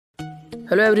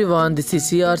Hello everyone, this is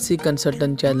CRC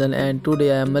Consultant channel and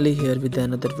today I am Ali here with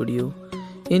another video.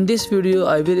 In this video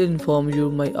I will inform you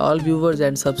my all viewers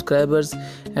and subscribers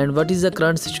and what is the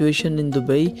current situation in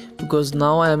Dubai, because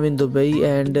now I am in Dubai,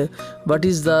 and what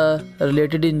is the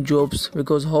related in jobs,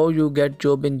 because how you get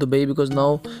job in Dubai, because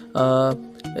now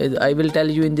I will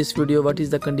tell you in this video what is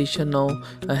the condition now.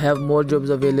 I have more jobs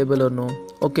available or no.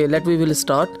 Okay, we will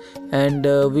start. And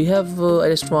I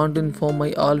just want to inform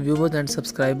my all viewers and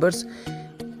subscribers.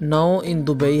 Now in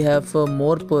Dubai have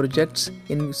more projects,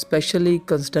 in especially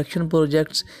construction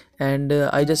projects, and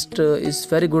it's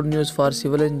very good news for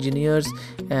civil engineers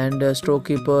and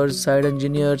storekeepers, site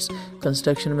engineers,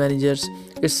 construction managers.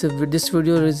 This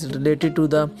video is related to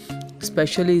the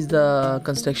especially is the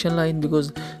construction line,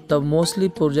 because the mostly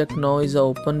project now is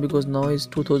open, because now is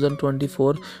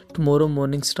 2024, tomorrow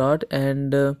morning start,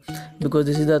 and because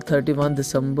this is the 31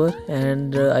 December,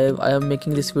 and I am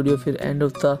making this video for end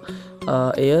of the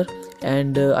year.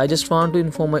 And I just want to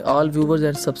inform my all viewers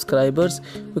and subscribers,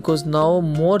 because now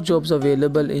more jobs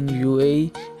available in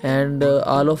UAE and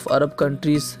all of Arab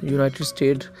countries, United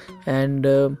States,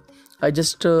 and I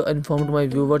just informed my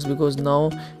viewers, because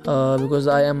now because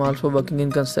I am also working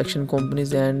in construction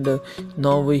companies, and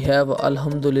now we have,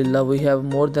 alhamdulillah, we have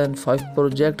more than 5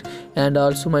 project, and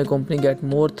also my company get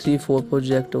more 3-4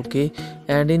 project. Okay,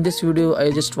 and in this video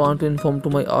I just want to inform to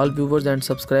my all viewers and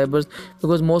subscribers,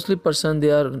 because mostly person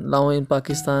they are now in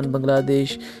Pakistan,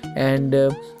 Bangladesh, and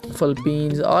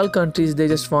Philippines, all countries, they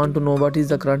just want to know what is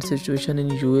the current situation in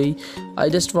UAE. I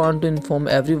just want to inform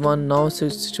everyone, now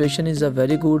situation is a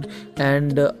very good,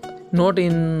 and not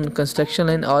in construction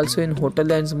line, also in hotel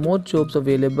lines more jobs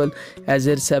available as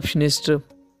a receptionist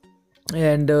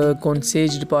and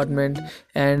concierge department,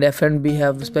 and F&B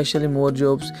have especially more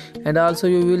jobs. And also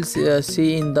you will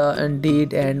see in the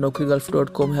Indeed and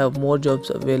Naukrigulf.com have more jobs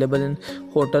available in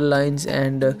hotel lines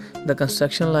and the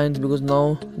construction lines, because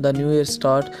now the new year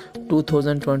start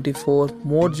 2024,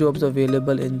 more jobs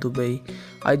available in Dubai.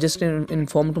 I just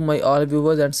informed to my all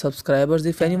viewers and subscribers,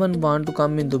 if anyone want to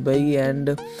come in Dubai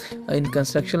and in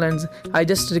construction lines, I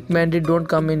just recommended don't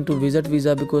come into visit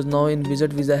visa, because now in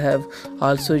visit visa have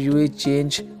also UAE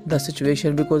change the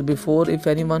situation, because before if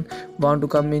anyone want to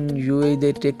come in UAE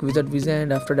they take visit visa,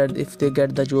 and after that if they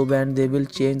get the job and they will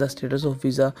change the status of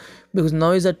visa, because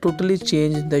now is a totally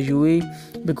change the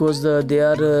UAE, because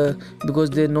because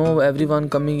they know everyone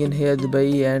coming in here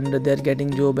Dubai and they are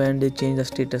getting job and they change the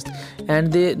status.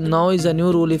 And they now is a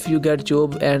new rule, if you get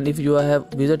job and if you have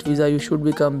visit visa, you should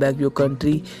be come back your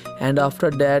country, and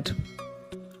after that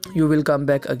you will come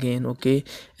back again. Okay,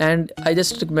 and I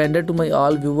just recommended to my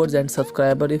all viewers and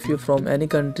subscriber, if you're from any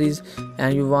countries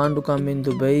and you want to come in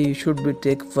Dubai, you should be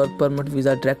take work permit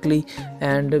visa directly,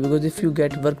 and because if you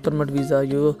get work permit visa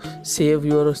you save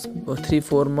your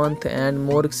 3-4 month and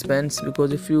more expense,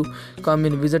 because if you come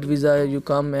in visit visa, you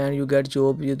come and you get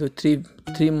job, you do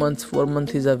 3 months 4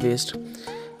 months is a waste.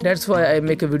 That's why I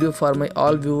make a video for my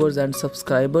all viewers and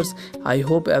subscribers. I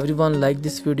hope everyone like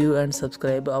this video and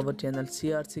subscribe our channel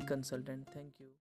CRC Consultant. Thank you.